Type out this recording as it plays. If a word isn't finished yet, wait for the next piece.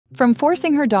From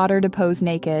forcing her daughter to pose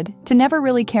naked to never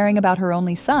really caring about her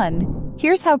only son,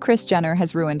 here's how Kris Jenner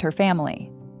has ruined her family.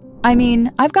 I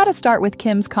mean, I've got to start with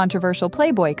Kim's controversial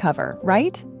Playboy cover,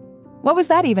 right? What was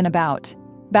that even about?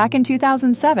 Back in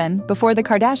 2007, before the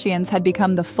Kardashians had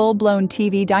become the full-blown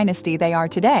TV dynasty they are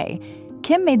today,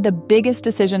 Kim made the biggest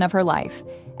decision of her life,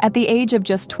 at the age of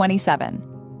just 27.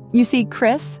 You see,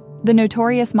 Kris, the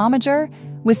notorious momager,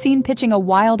 was seen pitching a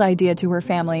wild idea to her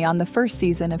family on the first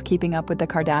season of Keeping Up with the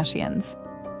Kardashians.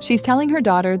 She's telling her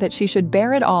daughter that she should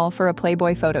bear it all for a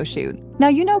Playboy photo shoot. Now,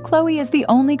 you know Khloe is the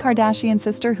only Kardashian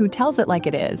sister who tells it like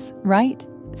it is, right?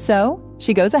 So,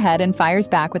 she goes ahead and fires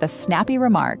back with a snappy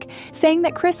remark, saying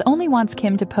that Kris only wants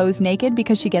Kim to pose naked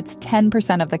because she gets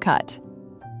 10% of the cut.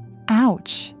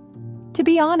 Ouch. To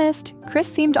be honest, Kris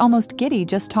seemed almost giddy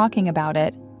just talking about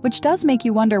it, which does make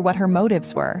you wonder what her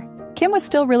motives were. Kim was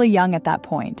still really young at that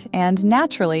point, and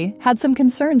naturally had some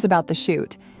concerns about the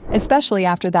shoot, especially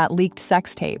after that leaked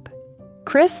sex tape.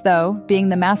 Kris, though, being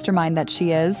the mastermind that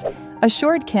she is,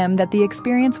 assured Kim that the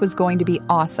experience was going to be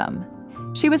awesome.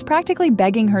 She was practically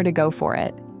begging her to go for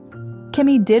it.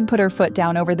 Kimmy did put her foot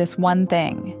down over this one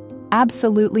thing: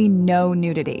 absolutely no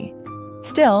nudity.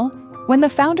 Still, when the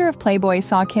founder of Playboy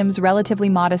saw Kim's relatively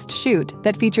modest shoot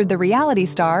that featured the reality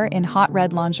star in hot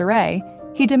red lingerie,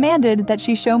 he demanded that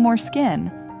she show more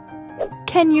skin.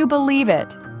 Can you believe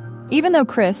it? Even though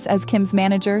Kris, as Kim's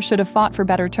manager, should have fought for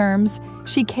better terms,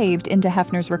 she caved into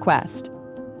Hefner's request.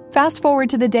 Fast forward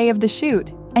to the day of the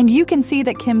shoot, and you can see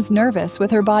that Kim's nervous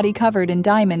with her body covered in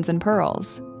diamonds and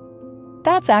pearls.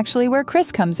 That's actually where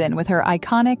Kris comes in with her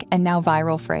iconic and now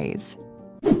viral phrase.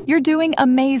 "You're doing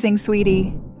amazing,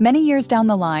 sweetie." Many years down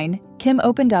the line, Kim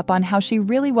opened up on how she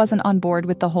really wasn't on board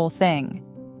with the whole thing.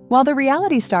 While the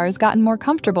reality star's gotten more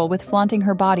comfortable with flaunting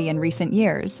her body in recent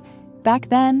years, back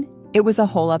then, it was a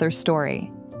whole other story.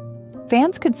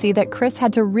 Fans could see that Kris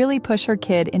had to really push her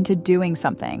kid into doing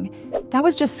something that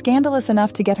was just scandalous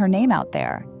enough to get her name out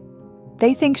there.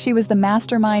 They think she was the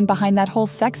mastermind behind that whole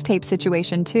sex tape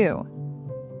situation, too.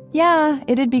 Yeah,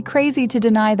 it'd be crazy to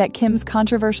deny that Kim's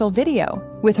controversial video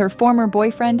with her former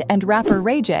boyfriend and rapper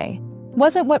Ray J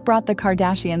wasn't what brought the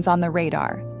Kardashians on the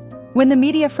radar. When the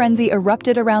media frenzy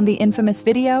erupted around the infamous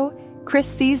video, Kris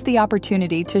seized the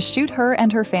opportunity to shoot her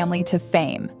and her family to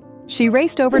fame. She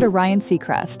raced over to Ryan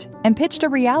Seacrest and pitched a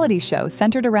reality show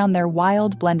centered around their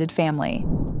wild, blended family.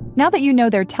 Now that you know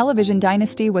their television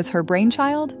dynasty was her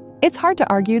brainchild, it's hard to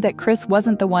argue that Kris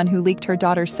wasn't the one who leaked her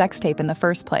daughter's sex tape in the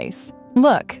first place.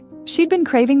 Look, she'd been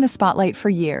craving the spotlight for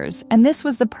years, and this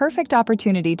was the perfect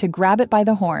opportunity to grab it by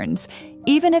the horns,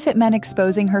 even if it meant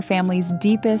exposing her family's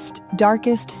deepest,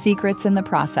 darkest secrets in the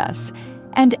process.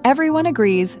 And everyone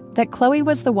agrees that Khloe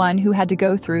was the one who had to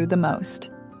go through the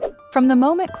most. From the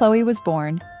moment Khloe was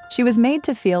born, she was made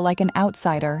to feel like an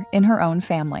outsider in her own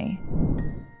family.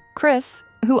 Kris,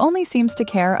 who only seems to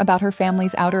care about her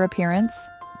family's outer appearance,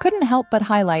 couldn't help but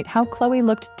highlight how Khloe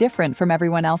looked different from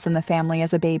everyone else in the family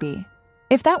as a baby.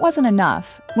 If that wasn't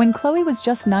enough, when Khloe was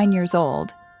just 9 years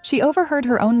old, she overheard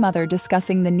her own mother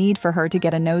discussing the need for her to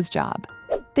get a nose job.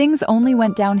 Things only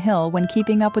went downhill when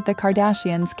Keeping Up with the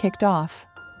Kardashians kicked off.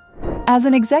 As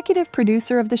an executive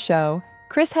producer of the show,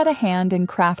 Kris had a hand in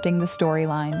crafting the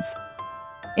storylines.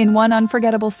 In one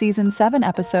unforgettable Season 7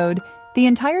 episode, the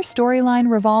entire storyline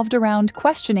revolved around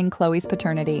questioning Khloe's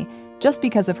paternity just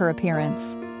because of her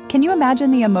appearance. Can you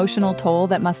imagine the emotional toll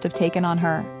that must have taken on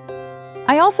her?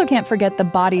 I also can't forget the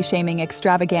body-shaming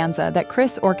extravaganza that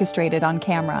Kris orchestrated on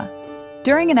camera.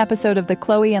 During an episode of the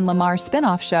Khloe and Lamar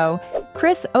spin-off show,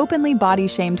 Kris openly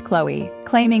body-shamed Khloe,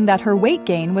 claiming that her weight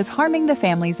gain was harming the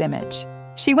family's image.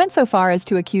 She went so far as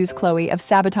to accuse Khloe of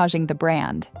sabotaging the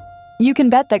brand. You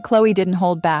can bet that Khloe didn't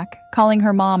hold back, calling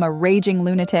her mom a raging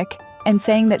lunatic and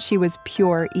saying that she was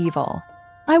pure evil.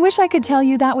 I wish I could tell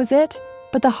you that was it,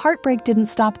 but the heartbreak didn't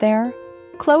stop there.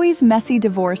 Khloe's messy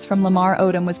divorce from Lamar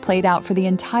Odom was played out for the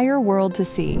entire world to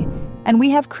see, and we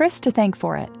have Kris to thank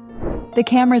for it. The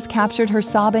cameras captured her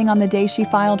sobbing on the day she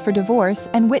filed for divorce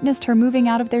and witnessed her moving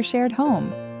out of their shared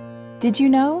home. Did you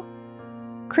know?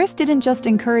 Kris didn't just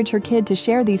encourage her kid to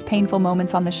share these painful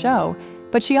moments on the show,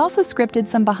 but she also scripted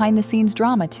some behind-the-scenes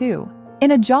drama too.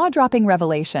 In a jaw-dropping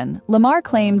revelation, Lamar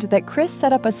claimed that Kris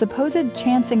set up a supposed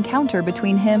chance encounter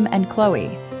between him and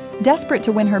Khloe. Desperate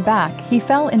to win her back, he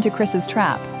fell into Kris's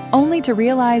trap, only to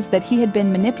realize that he had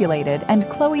been manipulated and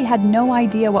Khloe had no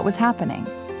idea what was happening.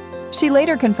 She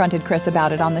later confronted Kris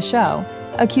about it on the show,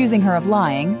 accusing her of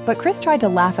lying, but Kris tried to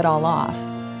laugh it all off.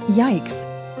 Yikes.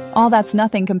 All that's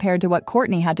nothing compared to what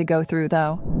Kourtney had to go through,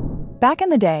 though. Back in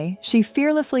the day, she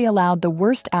fearlessly allowed the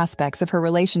worst aspects of her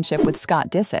relationship with Scott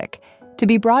Disick to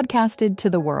be broadcasted to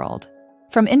the world.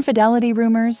 From infidelity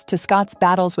rumors to Scott's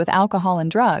battles with alcohol and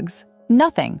drugs,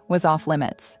 nothing was off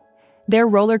limits. Their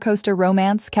roller coaster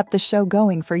romance kept the show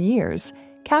going for years,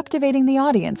 captivating the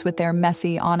audience with their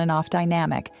messy on and off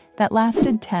dynamic that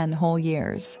lasted 10 whole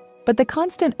years. But the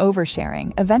constant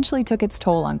oversharing eventually took its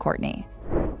toll on Kourtney.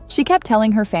 She kept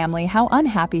telling her family how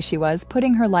unhappy she was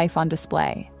putting her life on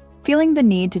display, feeling the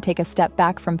need to take a step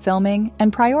back from filming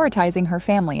and prioritizing her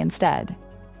family instead.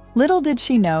 Little did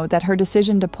she know that her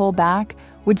decision to pull back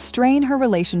would strain her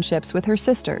relationships with her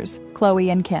sisters,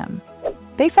 Khloe and Kim.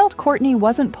 They felt Kourtney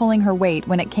wasn't pulling her weight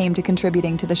when it came to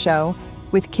contributing to the show,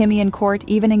 with Kimmy and Kourt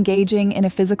even engaging in a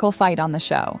physical fight on the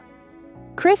show.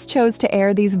 Kris chose to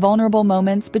air these vulnerable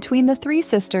moments between the three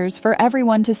sisters for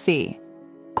everyone to see.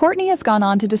 Kourtney has gone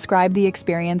on to describe the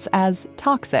experience as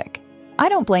toxic. I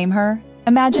don't blame her.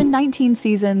 Imagine 19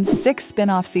 seasons, 6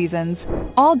 spin-off seasons,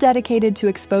 all dedicated to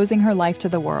exposing her life to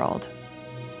the world.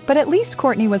 But at least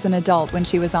Kourtney was an adult when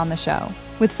she was on the show,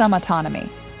 with some autonomy.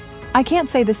 I can't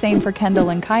say the same for Kendall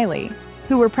and Kylie,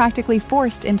 who were practically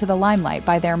forced into the limelight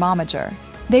by their momager.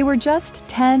 They were just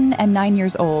 10 and 9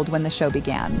 years old when the show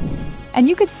began. And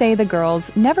you could say the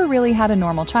girls never really had a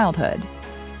normal childhood.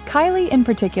 Kylie, in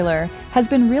particular, has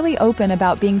been really open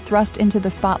about being thrust into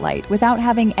the spotlight without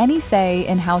having any say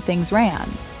in how things ran.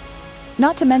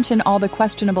 Not to mention all the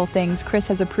questionable things Kris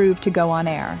has approved to go on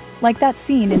air, like that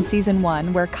scene in Season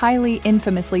 1 where Kylie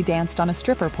infamously danced on a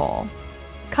stripper pole.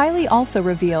 Kylie also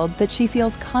revealed that she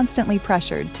feels constantly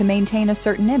pressured to maintain a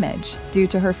certain image due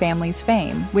to her family's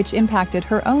fame, which impacted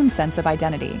her own sense of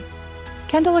identity.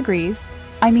 Kendall agrees.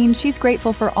 I mean, she's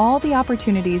grateful for all the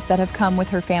opportunities that have come with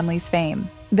her family's fame.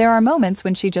 There are moments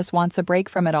when she just wants a break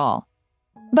from it all.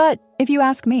 But if you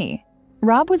ask me,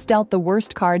 Rob was dealt the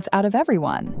worst cards out of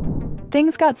everyone.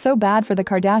 Things got so bad for the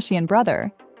Kardashian brother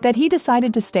that he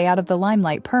decided to stay out of the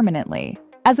limelight permanently.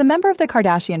 As a member of the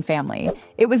Kardashian family,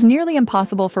 it was nearly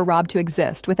impossible for Rob to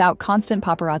exist without constant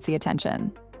paparazzi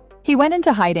attention. He went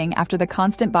into hiding after the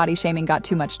constant body shaming got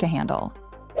too much to handle.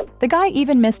 The guy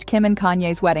even missed Kim and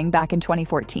Kanye's wedding back in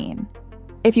 2014.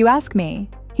 If you ask me,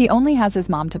 he only has his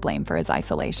mom to blame for his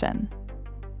isolation.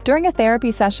 During a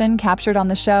therapy session captured on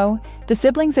the show, the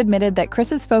siblings admitted that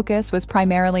Kris's focus was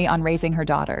primarily on raising her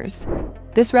daughters.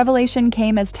 This revelation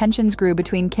came as tensions grew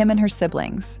between Kim and her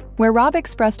siblings, where Rob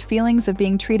expressed feelings of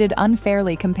being treated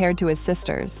unfairly compared to his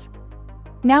sisters.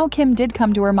 Now Kim did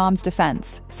come to her mom's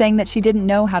defense, saying that she didn't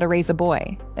know how to raise a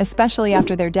boy, especially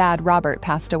after their dad, Robert,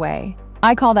 passed away.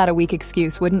 I call that a weak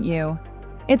excuse, wouldn't you?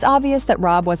 It's obvious that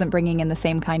Rob wasn't bringing in the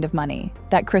same kind of money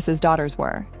that Kris's daughters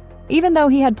were. Even though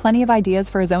he had plenty of ideas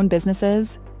for his own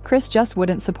businesses, Kris just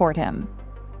wouldn't support him.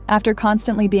 After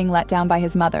constantly being let down by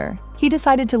his mother, he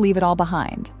decided to leave it all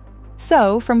behind.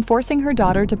 So, from forcing her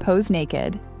daughter to pose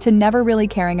naked, to never really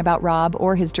caring about Rob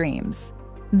or his dreams.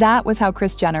 That was how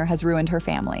Kris Jenner has ruined her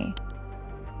family.